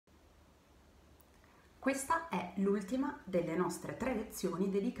Questa è l'ultima delle nostre 3 lezioni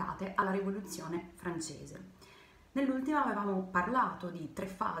dedicate alla Rivoluzione Francese. Nell'ultima avevamo parlato di 3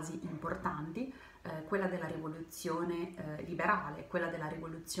 fasi importanti, quella della rivoluzione liberale, quella della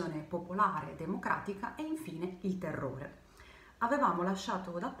rivoluzione popolare, democratica e infine il terrore. Avevamo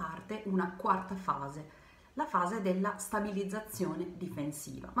lasciato da parte una quarta fase, la fase della stabilizzazione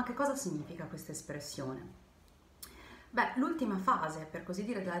difensiva. Ma che cosa significa questa espressione? Beh, l'ultima fase, per così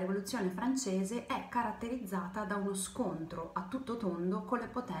dire, della Rivoluzione francese è caratterizzata da uno scontro a tutto tondo con le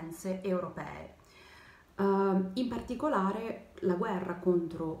potenze europee. In particolare la guerra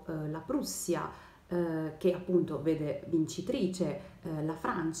contro la Prussia, che appunto vede vincitrice la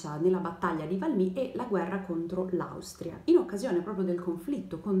Francia nella battaglia di Valmy, e la guerra contro l'Austria. In occasione proprio del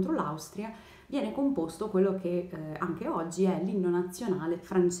conflitto contro l'Austria viene composto quello che anche oggi è l'inno nazionale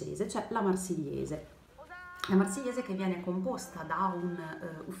francese, cioè la Marsigliese. La Marsigliese che viene composta da un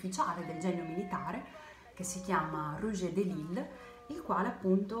ufficiale del genio militare che si chiama Rouget de Lisle, il quale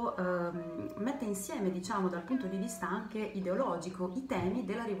appunto mette insieme, diciamo, dal punto di vista anche ideologico i temi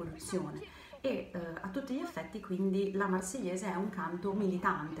della rivoluzione e a tutti gli effetti quindi la Marsigliese è un canto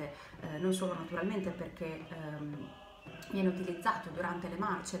militante, non solo naturalmente perché viene utilizzato durante le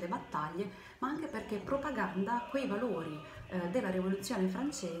marce e le battaglie, ma anche perché propaganda quei valori della rivoluzione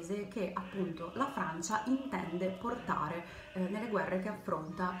francese che appunto la Francia intende portare nelle guerre che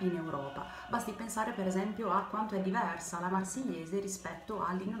affronta in Europa. Basti pensare per esempio a quanto è diversa la Marsigliese rispetto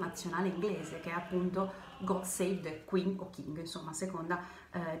all'inno nazionale inglese, che è appunto God Save the Queen o King, insomma a seconda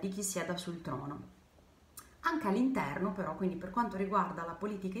di chi sieda sul trono. Anche all'interno però, quindi per quanto riguarda la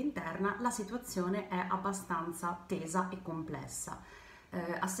politica interna, la situazione è abbastanza tesa e complessa.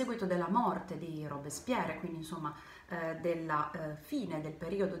 A seguito della morte di Robespierre, quindi insomma della fine del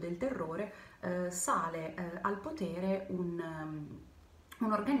periodo del terrore, sale al potere un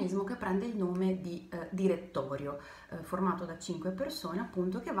organismo che prende il nome di direttorio, formato da 5 persone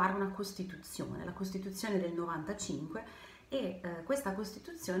appunto, che vara una Costituzione, la Costituzione del 95, e questa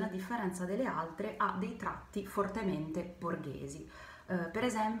Costituzione, a differenza delle altre, ha dei tratti fortemente borghesi. Per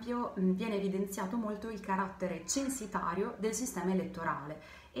esempio viene evidenziato molto il carattere censitario del sistema elettorale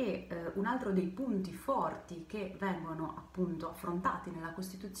e un altro dei punti forti che vengono appunto affrontati nella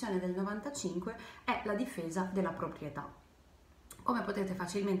Costituzione del 95 è la difesa della proprietà. Come potete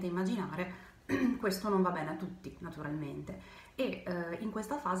facilmente immaginare, questo non va bene a tutti, naturalmente, e in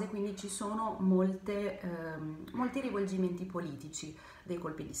questa fase quindi ci sono molti rivolgimenti politici, dei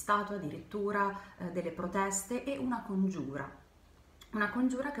colpi di Stato addirittura, delle proteste e una congiura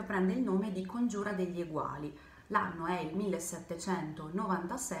che prende il nome di Congiura degli Eguali. L'anno è il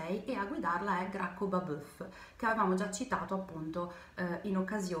 1796 e a guidarla è Gracco Babeuf, che avevamo già citato appunto in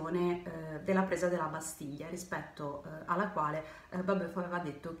occasione della presa della Bastiglia, rispetto alla quale Babeuf aveva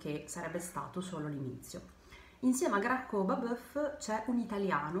detto che sarebbe stato solo l'inizio. Insieme a Gracco Babeuf c'è un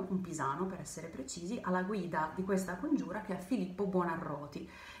italiano, un pisano per essere precisi, alla guida di questa congiura, che è Filippo Buonarroti,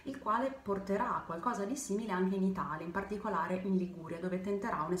 il quale porterà qualcosa di simile anche in Italia, in particolare in Liguria, dove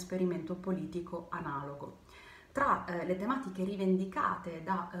tenterà un esperimento politico analogo. Tra le tematiche rivendicate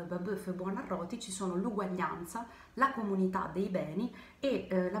da Babeuf e Buonarroti ci sono l'uguaglianza, la comunità dei beni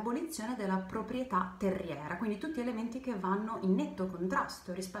e l'abolizione della proprietà terriera, quindi tutti elementi che vanno in netto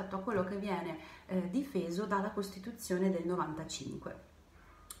contrasto rispetto a quello che viene difeso dalla Costituzione del 95.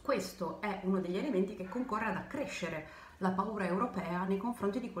 Questo è uno degli elementi che concorre ad accrescere la paura europea nei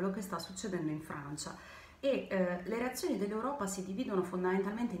confronti di quello che sta succedendo in Francia. E le reazioni dell'Europa si dividono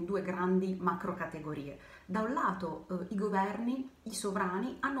fondamentalmente in 2 grandi macrocategorie. Da un lato i governi, i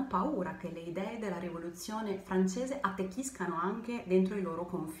sovrani, hanno paura che le idee della rivoluzione francese attecchiscano anche dentro i loro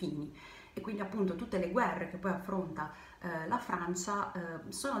confini, e quindi appunto tutte le guerre che poi affronta la Francia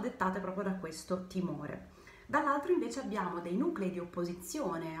sono dettate proprio da questo timore. Dall'altro invece abbiamo dei nuclei di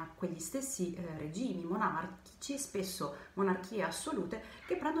opposizione a quegli stessi regimi monarchici, spesso monarchie assolute,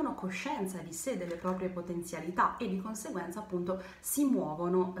 che prendono coscienza di sé, delle proprie potenzialità, e di conseguenza appunto si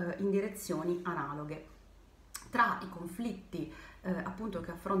muovono in direzioni analoghe. Tra i conflitti appunto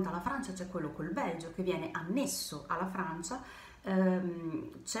che affronta la Francia c'è quello col Belgio, che viene annesso alla Francia.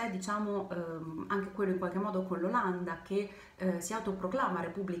 C'è diciamo anche quello in qualche modo con l'Olanda, che si autoproclama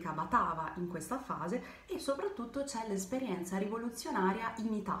Repubblica Batava in questa fase, e soprattutto c'è l'esperienza rivoluzionaria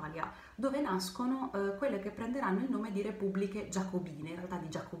in Italia, dove nascono quelle che prenderanno il nome di Repubbliche Giacobine. In realtà di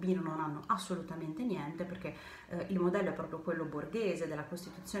giacobino non hanno assolutamente niente, perché il modello è proprio quello borghese della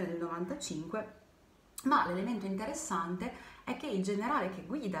Costituzione del 95, Ma l'elemento interessante è che il generale che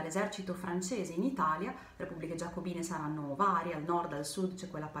guida l'esercito francese in Italia, repubbliche giacobine saranno varie, al nord, al sud c'è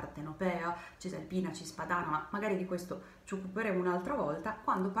quella partenopea, cisalpina, cispadana, ma magari di questo ci occuperemo un'altra volta,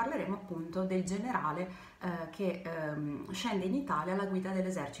 quando parleremo appunto del generale che scende in Italia alla guida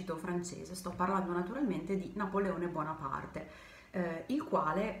dell'esercito francese. Sto parlando naturalmente di Napoleone Bonaparte. Il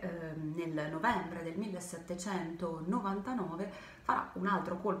quale nel novembre del 1799 farà un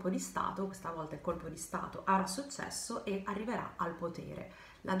altro colpo di Stato, questa volta il colpo di Stato avrà successo e arriverà al potere.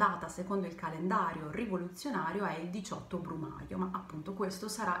 La data, secondo il calendario rivoluzionario, è il 18 Brumaio, ma appunto questo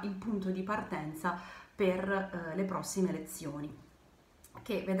sarà il punto di partenza per le prossime elezioni,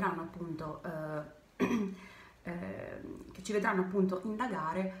 che vedranno appunto che ci vedranno appunto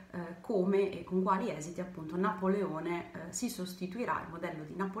indagare come e con quali esiti appunto Napoleone si sostituirà, il modello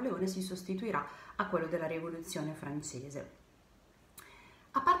di Napoleone si sostituirà a quello della Rivoluzione Francese.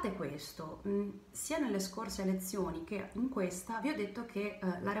 A parte questo, sia nelle scorse elezioni che in questa vi ho detto che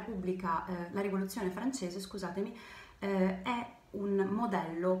la Rivoluzione Francese, scusatemi, è un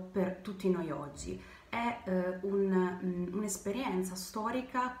modello per tutti noi oggi. È un'esperienza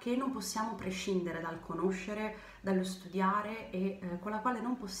storica che non possiamo prescindere dal conoscere, dallo studiare e con la quale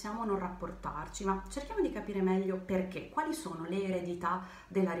non possiamo non rapportarci, ma cerchiamo di capire meglio perché, quali sono le eredità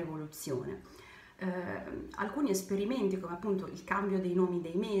della rivoluzione. Alcuni esperimenti, come appunto il cambio dei nomi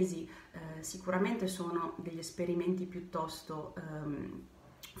dei mesi, sicuramente sono degli esperimenti piuttosto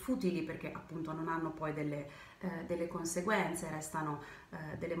futili, perché appunto non hanno poi delle conseguenze, restano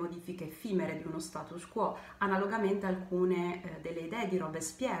delle modifiche effimere di uno status quo. Analogamente alcune delle idee di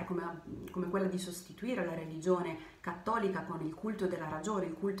Robespierre, come quella di sostituire la religione cattolica con il culto della ragione,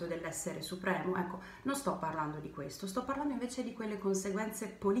 il culto dell'essere supremo, ecco, non sto parlando di questo, sto parlando invece di quelle conseguenze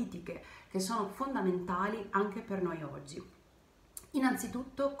politiche che sono fondamentali anche per noi oggi.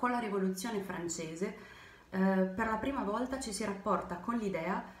 Innanzitutto, con la Rivoluzione Francese, per la prima volta ci si rapporta con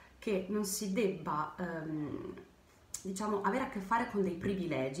l'idea che non si debba, diciamo, avere a che fare con dei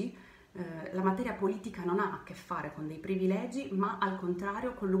privilegi. La materia politica non ha a che fare con dei privilegi, ma al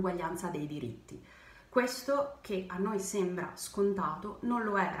contrario con l'uguaglianza dei diritti. Questo, che a noi sembra scontato, non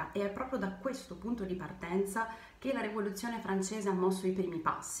lo era, e è proprio da questo punto di partenza che la Rivoluzione Francese ha mosso i primi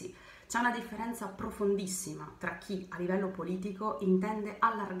passi. C'è una differenza profondissima tra chi a livello politico intende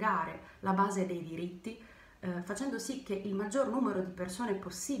allargare la base dei diritti, facendo sì che il maggior numero di persone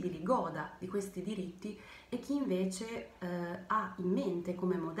possibili goda di questi diritti, e chi invece ha in mente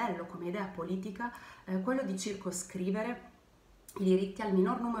come modello, come idea politica, quello di circoscrivere i diritti al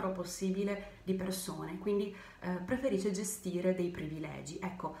minor numero possibile di persone, quindi preferisce gestire dei privilegi.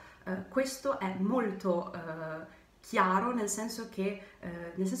 Ecco, questo è molto chiaro, nel senso che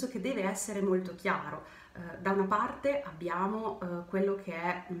deve essere molto chiaro. Da una parte abbiamo quello che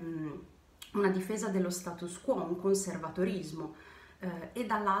è una difesa dello status quo, un conservatorismo, e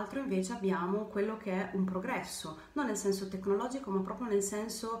dall'altro invece abbiamo quello che è un progresso, non nel senso tecnologico ma proprio nel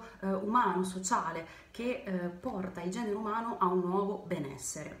senso umano, sociale, che porta il genere umano a un nuovo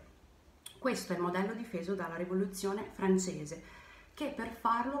benessere. Questo è il modello difeso dalla Rivoluzione Francese, che per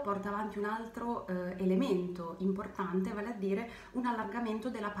farlo porta avanti un altro elemento importante, vale a dire un allargamento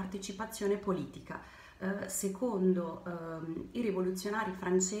della partecipazione politica. Secondo i rivoluzionari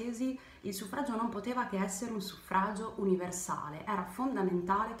francesi, il suffragio non poteva che essere un suffragio universale, era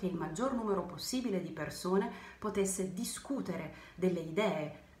fondamentale che il maggior numero possibile di persone potesse discutere delle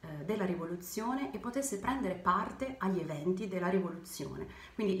idee della rivoluzione e potesse prendere parte agli eventi della rivoluzione.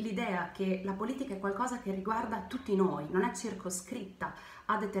 Quindi l'idea che la politica è qualcosa che riguarda tutti noi, non è circoscritta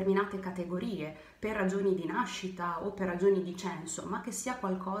a determinate categorie per ragioni di nascita o per ragioni di censo, ma che sia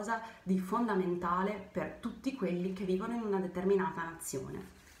qualcosa di fondamentale per tutti quelli che vivono in una determinata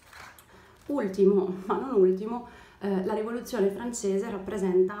nazione. Ultimo, ma non ultimo, la rivoluzione francese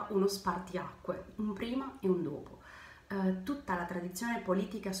rappresenta uno spartiacque, un prima e un dopo. Tutta la tradizione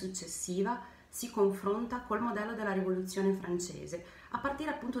politica successiva si confronta col modello della rivoluzione francese, a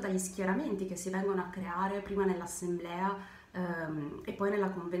partire appunto dagli schieramenti che si vengono a creare prima nell'assemblea e poi nella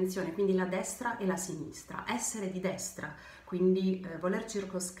convenzione, quindi la destra e la sinistra. Essere di destra, quindi voler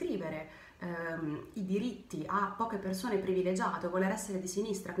circoscrivere i diritti a poche persone privilegiate, voler essere di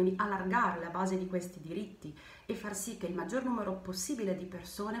sinistra, quindi allargare la base di questi diritti e far sì che il maggior numero possibile di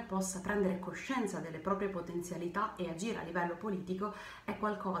persone possa prendere coscienza delle proprie potenzialità e agire a livello politico, è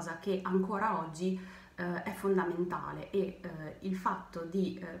qualcosa che ancora oggi è fondamentale, e il fatto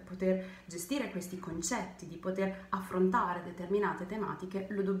di poter gestire questi concetti, di poter affrontare determinate tematiche,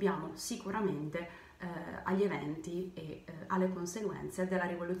 lo dobbiamo sicuramente agli eventi e alle conseguenze della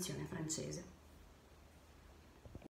Rivoluzione Francese.